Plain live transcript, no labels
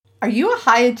Are you a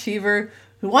high achiever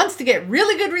who wants to get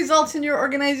really good results in your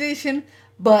organization,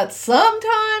 but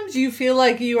sometimes you feel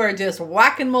like you are just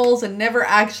whacking moles and never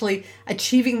actually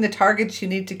achieving the targets you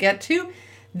need to get to?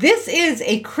 This is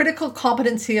a critical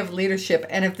competency of leadership.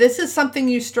 And if this is something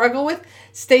you struggle with,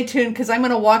 stay tuned because I'm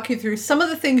going to walk you through some of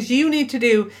the things you need to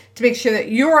do to make sure that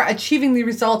you're achieving the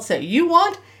results that you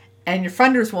want and your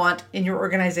funders want in your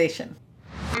organization.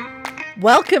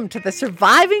 Welcome to the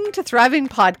Surviving to Thriving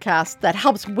podcast that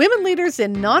helps women leaders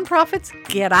in nonprofits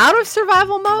get out of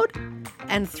survival mode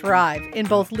and thrive in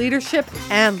both leadership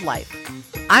and life.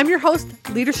 I'm your host,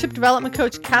 leadership development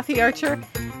coach Kathy Archer,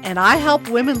 and I help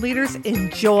women leaders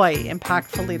enjoy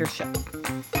impactful leadership.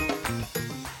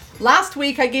 Last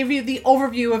week, I gave you the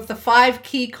overview of the 5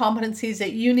 key competencies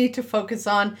that you need to focus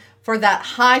on for that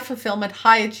high fulfillment,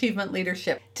 high achievement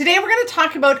leadership. Today, we're going to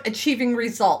talk about achieving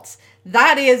results.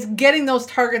 That is getting those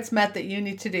targets met that you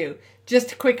need to do.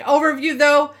 Just a quick overview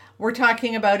though, we're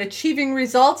talking about achieving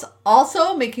results,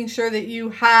 also making sure that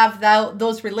you have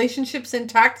those relationships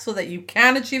intact so that you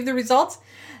can achieve the results.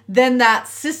 Then that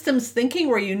systems thinking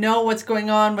where you know what's going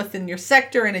on within your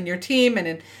sector and in your team and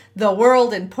in the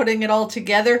world and putting it all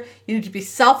together. You need to be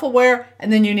self-aware,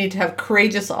 and then you need to have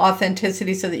courageous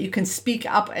authenticity so that you can speak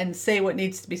up and say what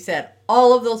needs to be said.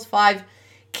 All of those 5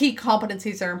 key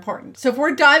competencies are important. So if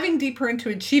we're diving deeper into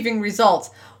achieving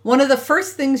results, one of the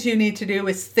first things you need to do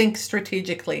is think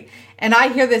strategically. And I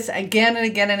hear this again and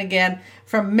again and again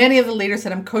from many of the leaders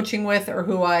that I'm coaching with or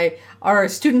who are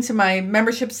students in my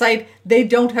membership site. They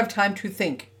don't have time to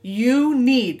think. You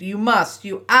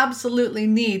absolutely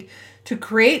need to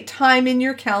create time in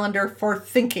your calendar for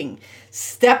thinking.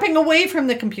 Stepping away from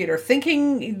the computer.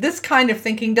 This kind of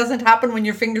thinking doesn't happen when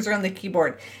your fingers are on the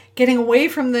keyboard. Getting away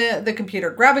from the computer,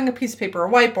 grabbing a piece of paper, a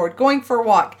whiteboard, going for a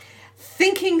walk.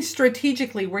 Thinking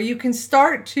strategically where you can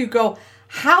start to go,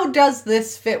 how does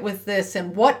this fit with this?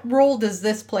 And what role does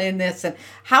this play in this? And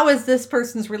how is this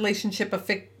person's relationship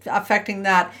affecting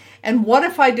that? And what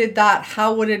if I did that?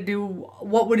 What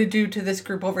would it do to this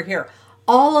group over here?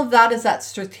 All of that is that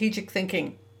strategic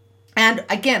thinking. And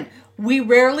again, we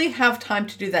rarely have time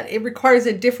to do that. It requires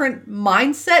a different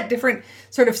mindset, different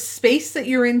sort of space that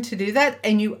you're in to do that.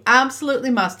 And you absolutely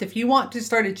must, if you want to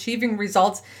start achieving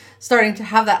results, starting to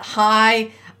have that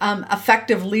high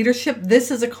effective leadership, this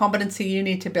is a competency you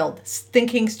need to build,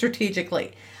 thinking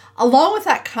strategically. Along with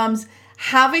that comes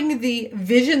having the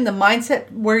vision, the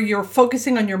mindset where you're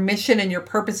focusing on your mission and your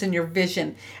purpose and your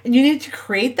vision. And you need to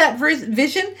create that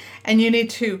vision and you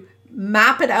need to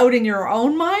map it out in your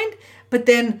own mind, but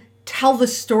then tell the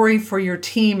story for your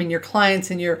team and your clients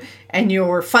and your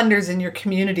funders and your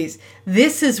communities.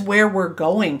 This is where we're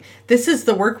going. This is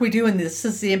the work we do and this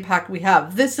is the impact we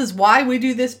have. This is why we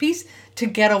do this piece to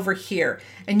get over here.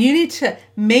 And you need to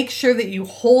make sure that you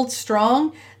hold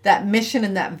strong that mission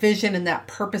and that vision and that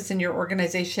purpose in your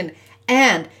organization.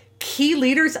 And key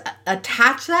leaders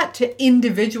attach that to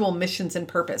individual missions and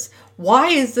purpose. Why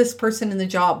is this person in the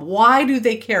job? Why do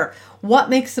they care?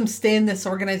 What makes them stay in this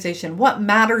organization? What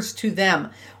matters to them?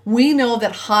 We know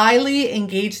that highly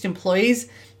engaged employees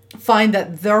find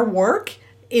that their work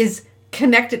is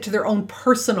connected to their own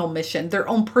personal mission, their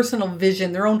own personal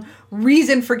vision, their own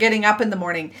reason for getting up in the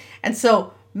morning. And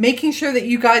so making sure that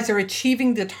you guys are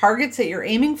achieving the targets that you're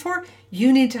aiming for,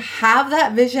 you need to have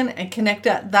that vision and connect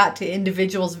that to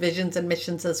individuals' visions and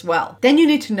missions as well. Then you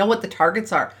need to know what the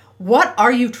targets are. What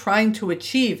are you trying to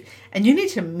achieve? And you need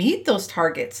to meet those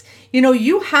targets.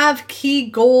 You have key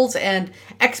goals and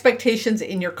expectations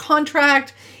in your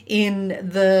contract, in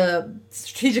the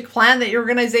strategic plan that your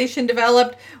organization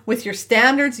developed, with your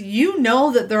standards. You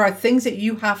know that there are things that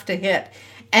you have to hit.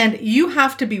 And you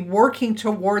have to be working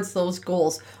towards those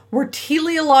goals. We're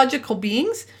teleological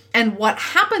beings. And what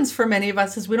happens for many of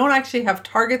us is we don't actually have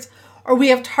targets, or we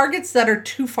have targets that are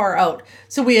too far out.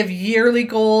 So we have yearly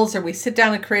goals, or we sit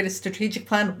down and create a strategic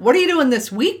plan. What are you doing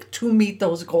this week to meet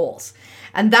those goals?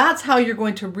 And that's how you're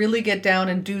going to really get down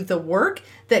and do the work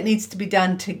that needs to be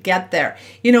done to get there.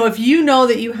 If you know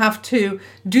that you have to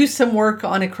do some work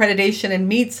on accreditation and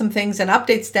meet some things and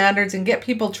update standards and get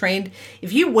people trained,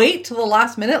 if you wait till the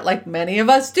last minute, like many of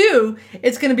us do,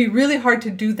 it's going to be really hard to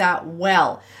do that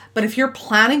well. But if you're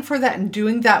planning for that and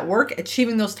doing that work,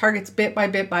 achieving those targets bit by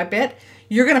bit by bit,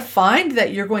 you're going to find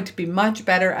that you're going to be much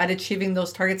better at achieving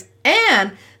those targets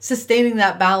and sustaining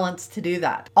that balance to do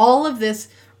that. All of this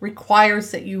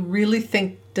requires that you really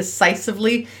think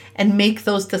decisively and make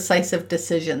those decisive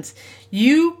decisions.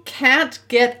 You can't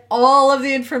get all of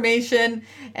the information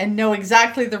and know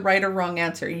exactly the right or wrong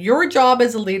answer. Your job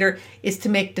as a leader is to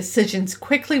make decisions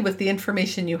quickly with the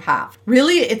information you have.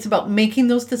 Really, it's about making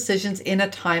those decisions in a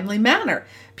timely manner,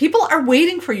 People are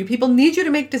waiting for you. People need you to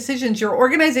make decisions. Your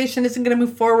organization isn't going to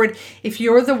move forward if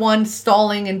you're the one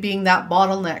stalling and being that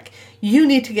bottleneck. You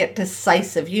need to get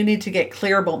decisive. You need to get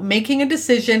clear about making a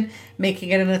decision, making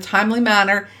it in a timely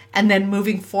manner, and then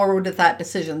moving forward with that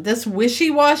decision. This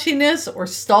wishy-washiness or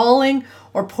stalling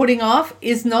or putting off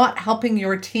is not helping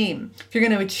your team. If you're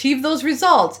going to achieve those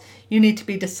results, you need to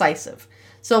be decisive.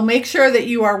 So make sure that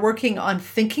you are working on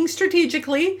thinking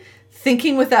strategically,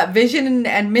 thinking with that vision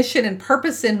and mission and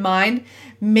purpose in mind,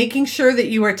 making sure that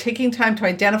you are taking time to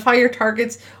identify your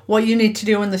targets, what you need to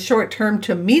do in the short term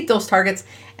to meet those targets,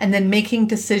 and then making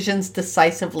decisions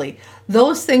decisively.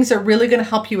 Those things are really going to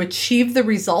help you achieve the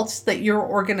results that your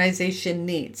organization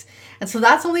needs. And so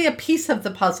that's only a piece of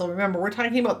the puzzle. Remember, we're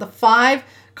talking about the 5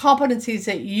 competencies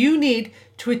that you need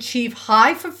to achieve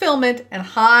high fulfillment and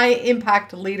high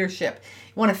impact leadership.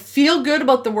 You want to feel good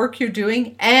about the work you're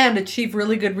doing and achieve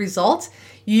really good results.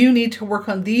 You need to work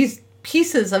on these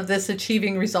pieces of this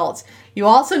achieving results. You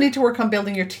also need to work on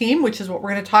building your team, which is what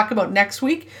we're going to talk about next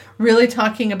week, really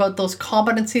talking about those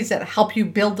competencies that help you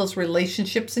build those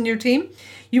relationships in your team.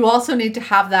 You also need to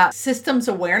have that systems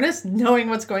awareness, knowing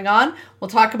what's going on. We'll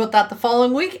talk about that the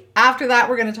following week. After that,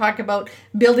 we're going to talk about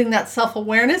building that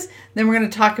self-awareness. Then we're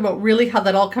going to talk about really how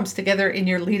that all comes together in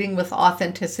your leading with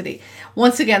authenticity.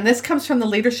 Once again, this comes from the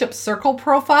Leadership Circle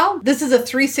profile. This is a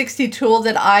 360 tool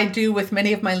that I do with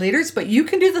many of my leaders, but you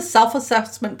can do the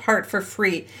self-assessment part for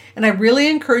free. And I really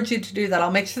encourage you to do that.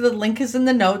 I'll make sure the link is in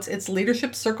the notes. It's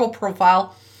Leadership Circle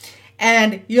profile.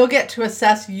 And you'll get to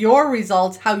assess your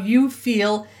results, how you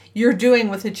feel you're doing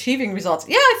with achieving results.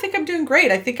 Yeah, I think I'm doing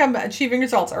great. I think I'm achieving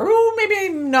results. Or maybe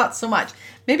not so much.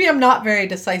 Maybe I'm not very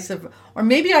decisive. Or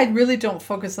maybe I really don't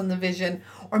focus on the vision.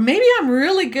 Or maybe I'm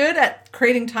really good at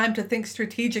creating time to think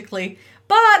strategically,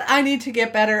 but I need to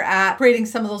get better at creating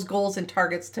some of those goals and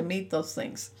targets to meet those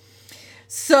things.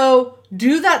 So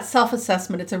do that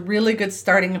self-assessment. It's a really good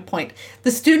starting point.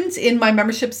 The students in my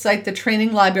membership site, the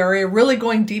training library, are really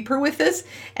going deeper with this.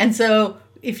 And so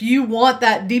if you want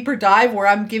that deeper dive where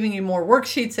I'm giving you more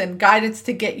worksheets and guidance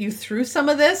to get you through some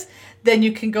of this, then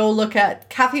you can go look at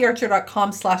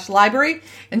kathyarcher.com/library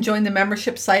and join the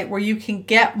membership site where you can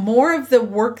get more of the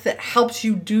work that helps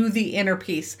you do the inner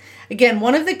piece. Again,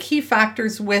 one of the key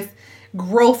factors with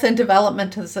growth and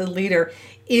development as a leader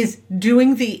is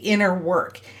doing the inner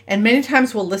work. And many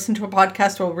times we'll listen to a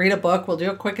podcast, we'll read a book, we'll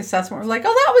do a quick assessment. We're like,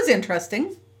 oh, that was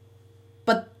interesting.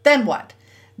 But then what?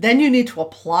 Then you need to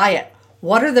apply it.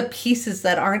 What are the pieces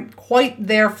that aren't quite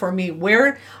there for me?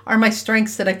 Where are my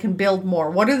strengths that I can build more?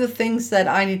 What are the things that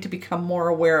I need to become more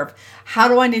aware of? How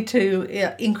do I need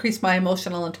to increase my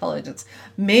emotional intelligence?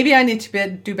 Maybe I need to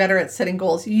do better at setting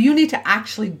goals. You need to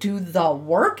actually do the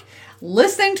work.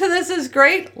 Listening to this is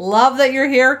great. Love that you're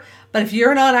here. But if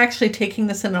you're not actually taking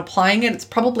this and applying it, it's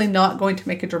probably not going to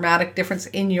make a dramatic difference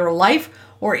in your life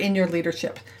or in your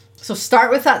leadership. So start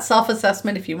with that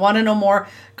self-assessment. If you want to know more,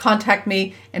 contact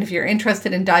me. And if you're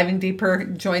interested in diving deeper,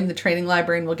 join the training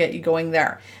library and we'll get you going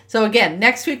there. So again,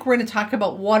 next week, we're going to talk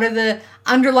about what are the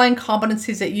underlying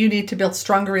competencies that you need to build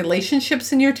stronger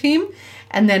relationships in your team.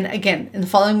 And then again, in the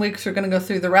following weeks, we're going to go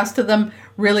through the rest of them,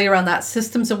 really around that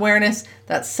systems awareness,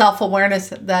 that self-awareness,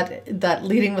 that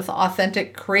leading with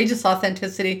authentic, courageous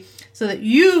authenticity, so that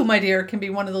you, my dear, can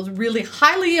be one of those really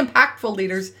highly impactful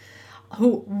leaders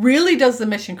who really does the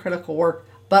mission critical work,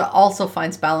 but also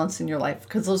finds balance in your life,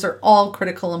 because those are all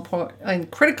critical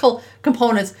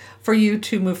components for you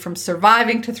to move from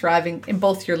surviving to thriving in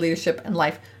both your leadership and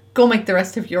life. Go make the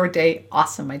rest of your day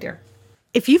awesome, my dear.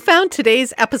 If you found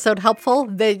today's episode helpful,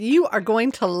 then you are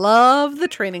going to love the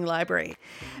training library.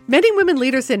 Many women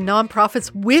leaders in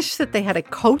nonprofits wish that they had a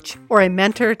coach or a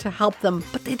mentor to help them,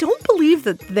 but they don't believe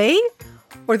that they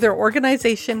or their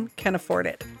organization can afford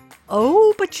it.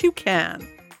 Oh, but you can.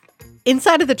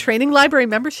 Inside of the Training Library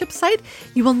membership site,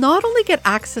 you will not only get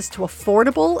access to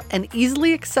affordable and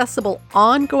easily accessible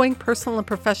ongoing personal and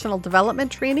professional development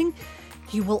training,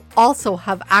 you will also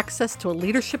have access to a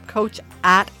leadership coach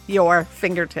at your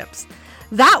fingertips.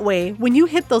 That way, when you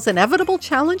hit those inevitable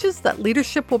challenges that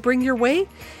leadership will bring your way,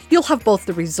 you'll have both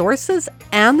the resources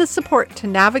and the support to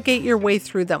navigate your way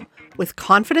through them with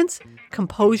confidence,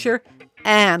 composure,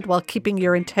 and while keeping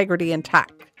your integrity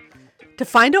intact. To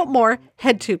find out more,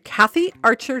 head to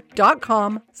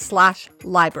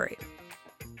kathyarcher.com/library.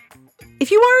 If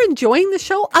you are enjoying the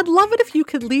show, I'd love it if you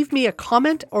could leave me a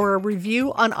comment or a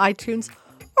review on iTunes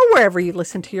or wherever you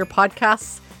listen to your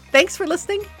podcasts. Thanks for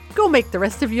listening. Go make the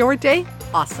rest of your day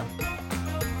awesome.